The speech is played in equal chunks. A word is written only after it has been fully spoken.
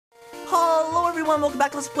everyone, welcome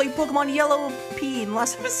back. Let's play Pokemon Yellow P. In the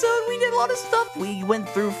last episode, we did a lot of stuff. We went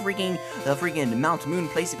through the freaking Mount Moon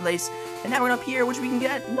place, and now we're up here, which we can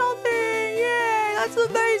get nothing. Yay, that's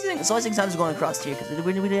amazing. So iSneakSometimes is going across here, because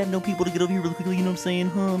we didn't have no people to get over here really quickly, you know what I'm saying?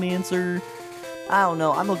 Huh, man, sir? I don't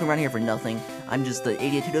know, I'm looking around here for nothing. I'm just the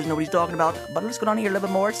idiot who doesn't know what he's talking about. But let's go down here a little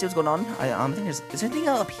bit more, see what's going on. I think is there anything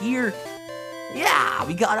up here? Yeah,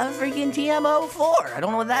 we got a freaking TMO4. I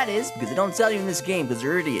don't know what that is, because they don't sell you in this game, because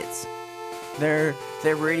they're idiots. They're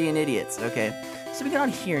Viridian idiots. Okay, so we get on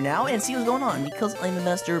here now and see what's going on, because I'm a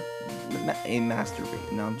masturbate.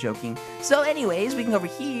 No, I'm joking. So anyways, we can go over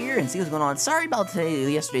here and see what's going on. Sorry about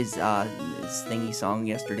yesterday's thingy song,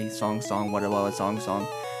 yesterday's song, whatever, song.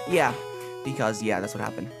 Yeah, because, yeah, that's what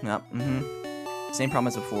happened. Yep, Same problem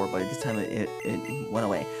as before, but this time it went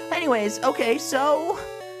away. Anyways, okay, so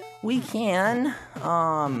we can,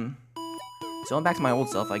 so I'm back to my old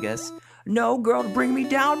self, I guess. No girl to bring me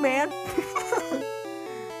down, man.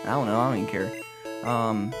 I don't know, I don't even care.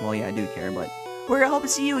 Well, yeah, I do care, but we're hoping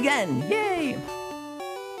to see you again. Yay!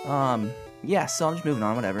 Yeah, so I'm just moving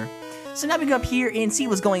on, whatever. So now we go up here and see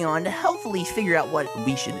what's going on to hopefully figure out what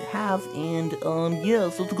we should have, and, yeah,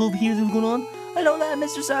 so to go over here, see what's going on. Hello there,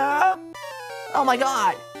 Mr. Sir! Oh my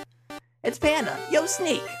god! It's Panda! Yo,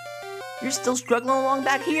 Sneak! You're still struggling along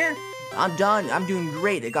back here? I'm done. I'm doing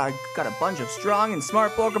great. I got a bunch of strong and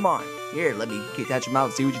smart Pokemon. Here, let me catch them out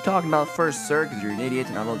and see what you're talking about first, sir, because you're an idiot,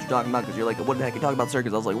 and I don't know what you're talking about, because you're like, what the heck are you talking about, sir?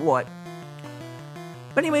 Because I was like, what?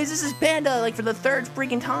 But anyways, this is Panda, like, for the third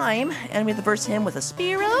freaking time, and we have to verse him with a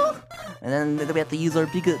Spearow, and then we have to use our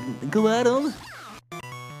Pika and go at him.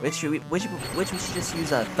 Which we should just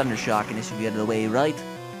use a Thunder Shock, and it should be out of the way, right?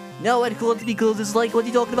 No, I'd call it because it's like, what are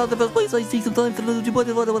you talking about in the first place? I take some time to I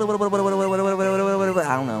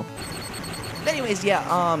don't know. But anyways, yeah,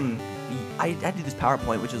 I had to do this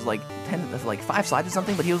PowerPoint, which is like 5 slides or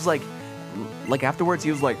something, but he was like afterwards,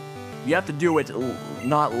 he was like, you have to do it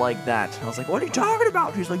not like that. I was like, what are you talking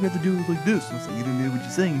about? He's like, you have to do it like this. I was like, you don't know what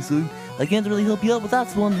you're saying, so I can't really help you out with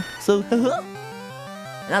that one. So, and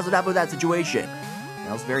that's what happened with that situation. And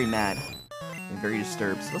I was very mad. Very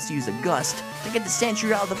disturbed. So let's use a gust to get the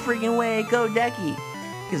Sentry out of the freaking way. Go Decky,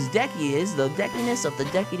 because Decky is the deckiness of the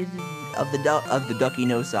Ducky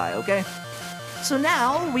Nosai. Okay, so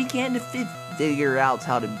now we can figure out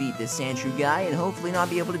how to beat this Sentry guy and hopefully not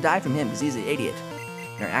be able to die from him because he's an idiot.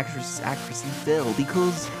 And our accuracy fell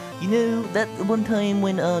because you know that one time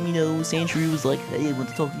when you know Sentry was like, hey, I want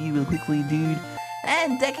to talk to you real quickly, dude,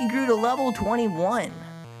 and Decky grew to level 21.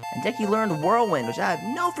 And Decky learned Whirlwind, which I have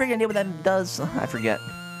no freaking idea what that does. I forget.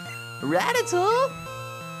 Rattata!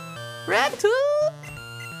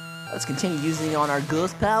 Let's continue using on our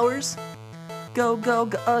Ghost powers. Go,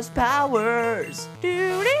 Ghost powers!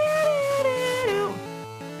 Do-do-do-do-do.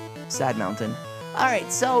 Sad Mountain.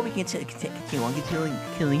 Alright, so we can continue on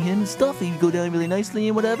killing him and stuff. He go down really nicely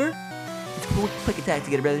and whatever. It's a quick attack to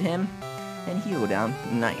get rid of him. And he'll go down.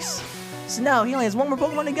 Nice. So now he only has one more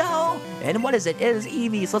Pokemon to go, and what is it? It is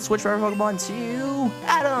Eevee, so let's switch our Pokemon to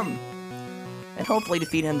Adam! And hopefully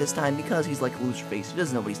defeat him this time, because he's like a loser face, he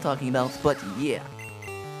doesn't know what he's talking about, but yeah.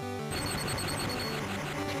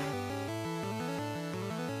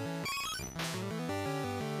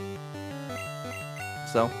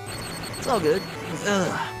 So, it's all good.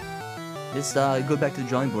 Ugh. Just go back to the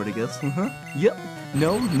drawing board, I guess. Yep.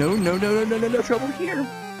 No trouble here.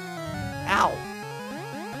 Ow.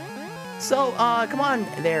 So, come on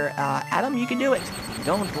there, Adam, you can do it.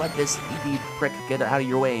 Don't let this Eevee prick get out of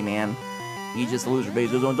your way, man. He's just a loser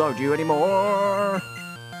base, doesn't talk to you anymore.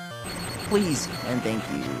 Please, and thank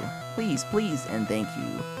you. Please, and thank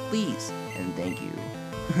you. Please, and thank you.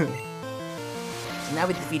 So now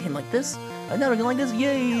we defeat him like this. Another one like this,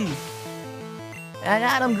 yay! And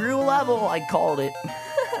Adam grew a level, I called it.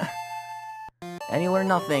 And he learned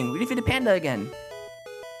nothing. We defeated Panda again.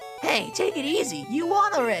 Hey, take it easy, you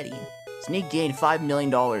won already. Sneak gained $5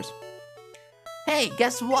 million. Hey,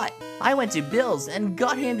 guess what? I went to Bill's and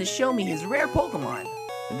got him to show me his rare Pokemon.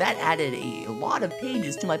 That added a lot of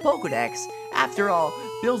pages to my Pokedex. After all,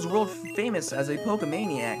 Bill's world famous as a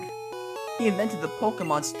Pokemaniac. He invented the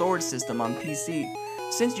Pokemon storage system on PC.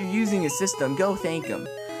 Since you're using his system, go thank him.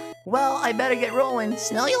 Well, I better get rolling.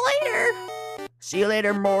 Smell you later. See you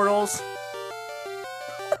later, mortals.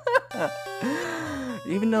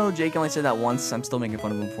 Even though Jake only said that once, I'm still making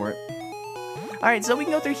fun of him for it. Alright, so we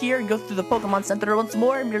can go through here and go through the Pokemon Center once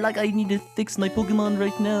more. And you're like, I need to fix my Pokemon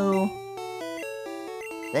right now.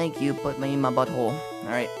 Thank you, put me in my butthole.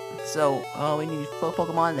 Alright, so, we need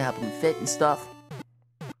Pokemon to help them fit and stuff.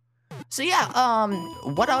 So yeah,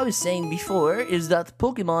 what I was saying before is that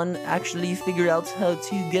Pokemon actually figure out how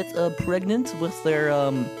to get pregnant with their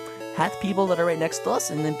pet people that are right next to us,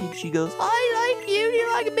 and then Pikachu goes, I like you,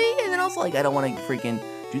 you like me, and then also like, I don't want to freaking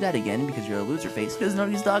do that again because you're a loser face. He doesn't know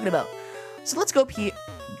what he's talking about. So let's go pee.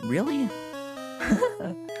 Really?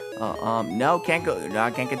 No, can't go. No, I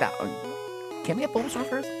can't get that. Can we get Bulbasaur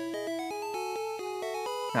first?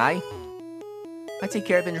 Hi. I take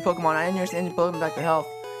care of it in your Pokemon. I understand your Pokemon back to health.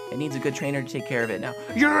 It needs a good trainer to take care of it now.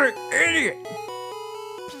 You're an idiot!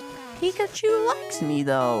 Pikachu likes me,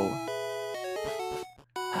 though.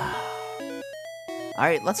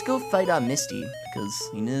 Alright, let's go fight Misty, because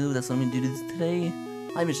you know that's what I'm gonna do today.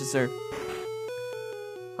 Hi, Mr. Sir.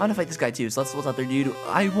 I'm gonna fight this guy too, so let's what's out there, dude.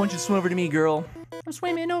 I want you to swim over to me, girl. I'm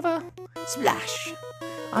swimming over. Splash.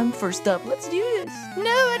 I'm first up. Let's do this. No,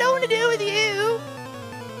 I don't want to do it with you.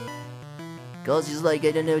 Girls just like, I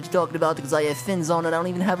don't know what you're talking about because I have fins on and I don't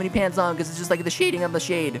even have any pants on because it's just like the shading of the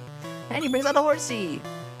shade. And he brings out a horsey.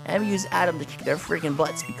 And we use Adam to kick their freaking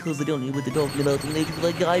butts because they don't know what they're talking about and they can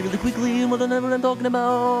like die really quickly and what I know what I'm talking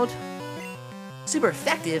about. Super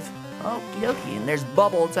effective. Okie dokie. And there's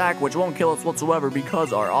Bubble Attack, which won't kill us whatsoever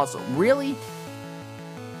because our awesome. Really?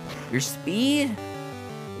 Your speed?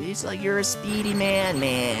 It's like you're a speedy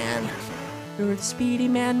man. You're the speedy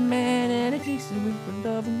man, and it tastes sweet for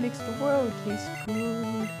love and makes the world taste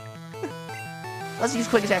good. Let's use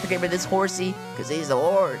Quick Attack to get rid of this horsey, because he's a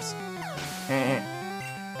horse.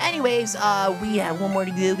 Anyways, we have one more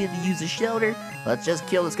to do. We have to use the shelter. Let's just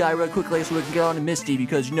kill this guy real quickly so we can get on to Misty,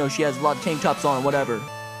 because, you know, she has a lot of tank tops on, whatever. And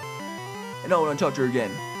I don't want to touch her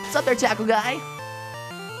again. What's up there, Tackle Guy?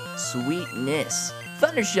 Sweetness.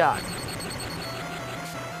 Thunder Shock.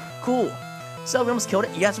 Cool. So we almost killed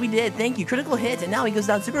it. Yes, we did. Thank you. Critical hit, and now he goes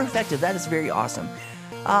down super effective. That is very awesome.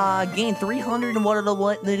 Gain 300 and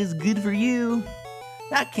what that is good for you.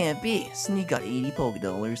 That can't be. Sneak got 80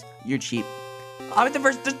 $. You're cheap. I'm the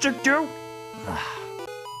first district too.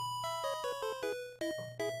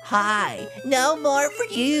 Hi. No more for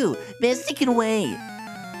you. Misty can wait.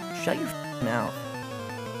 Shut your mouth.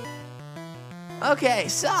 Okay,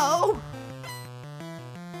 so.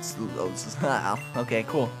 Okay,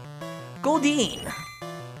 cool. Goldeen!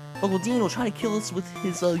 Well, Goldeen will try to kill us with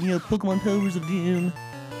his, Pokemon powers of doom.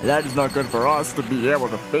 That is not good for us to be able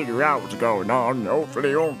to figure out what's going on. Hopefully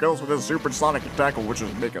he won't kill us with his supersonic attack, which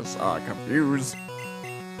will make us, confused.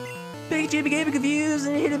 Pikachu became confused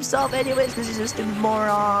and hit himself anyways because he's just a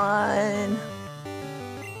moron.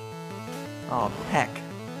 Oh, Peck.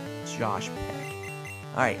 Josh Peck.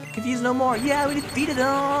 Alright, confused no more. Yeah, we defeated him!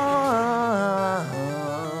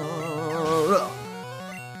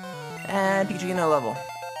 And Pikachu getting a level.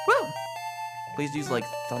 Woo! Please use like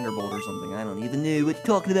Thunderbolt or something. I don't even know what you're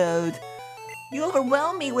talking about. You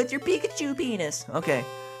overwhelm me with your Pikachu penis. Okay.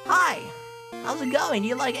 Hi. How's it going? Do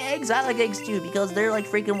you like eggs? I like eggs too because they're like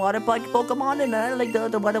freaking water Pokemon and I like the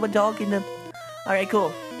what I'm talking to. Alright,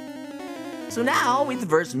 cool. So now we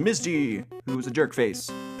verse Misty, who's a jerk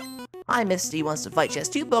face. Hi, Misty wants to fight. She has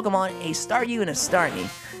 2 Pokemon, a Staryu and a Starmie.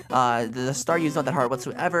 The Staryu is not that hard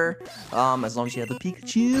whatsoever, as long as you have the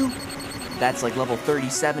Pikachu. That's like level 30,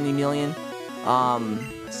 70 million.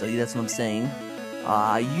 So yeah, that's what I'm saying.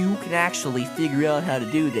 You can actually figure out how to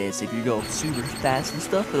do this if you go super fast and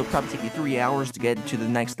stuff. It'll probably take you 3 hours to get to the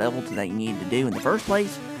next level that you need to do in the first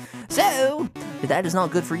place. So, if that is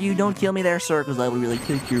not good for you, don't kill me there, sir, because I will really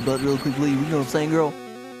kick your butt real quickly. You know what I'm saying, girl?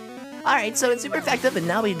 Alright, so it's super effective, and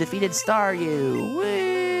now we defeated Staryu.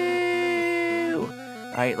 Woo!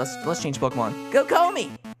 Alright, let's change Pokemon. Go Comey!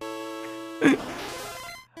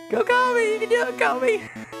 Go Comey! You can do it, Comey!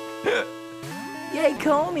 Yay,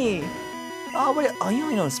 Comey! Oh, what? Oh, you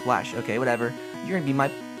only know Splash. Okay, whatever. You're gonna be my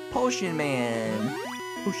Potion Man.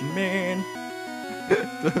 Potion Man.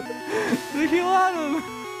 Thank you, Adam.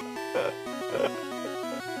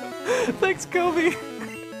 Thanks, Kobe.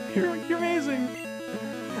 You're amazing.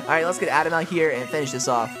 Alright, let's get Adam out here and finish this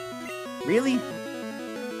off. Really?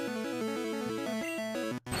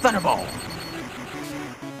 Thunderball!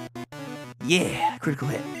 Yeah, critical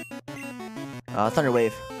hit. Thunder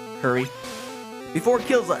Wave. Hurry. Before it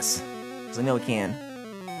kills us. Because I know it can.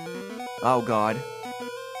 Oh, God.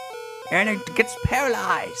 And it gets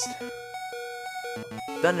paralyzed.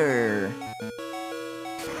 Thunder.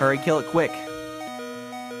 Hurry, kill it quick.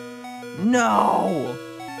 No!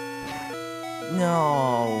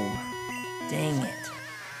 No. Dang it.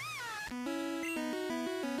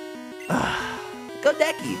 Go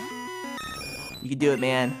Decky. You can do it,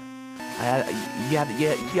 man. You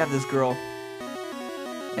have this girl.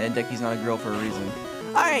 And Decky's not a girl for a reason.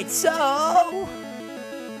 Alright, so...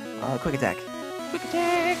 quick attack. Quick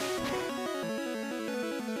attack!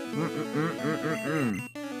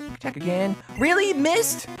 Attack again. Really?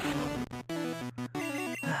 Missed?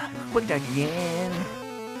 Quick attack again.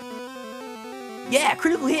 Yeah,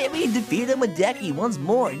 critical hit. We defeated him with Decky once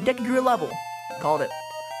more. Decky grew a level. Called it.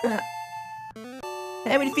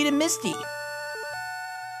 And we defeated Misty.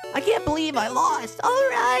 I can't believe I lost.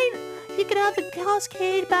 Alright. You can have the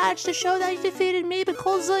Cascade badge to show that you defeated me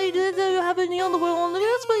because I did have any underwear on the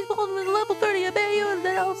space on level 30. I bet you and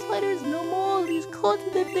then outsiders no more. He's cut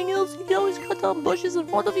and everything else. You can always cut down bushes in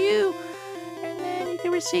front of you. And then you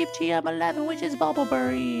can receive TM11, which is Bubble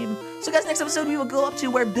Beam. So guys, next episode we will go up to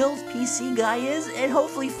where Bill's PC guy is and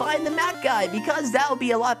hopefully find the Mac guy because that will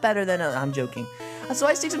be a lot better than I'm joking. So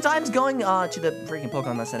iSneakSometimes going to the freaking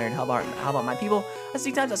Pokemon Center and how about my people?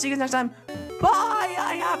 iSneakSometimes, I'll see you guys next time. Bye!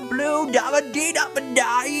 I have blue dabba dee dabba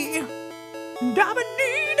die. Dabba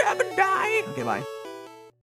dee dabba die. Okay, bye.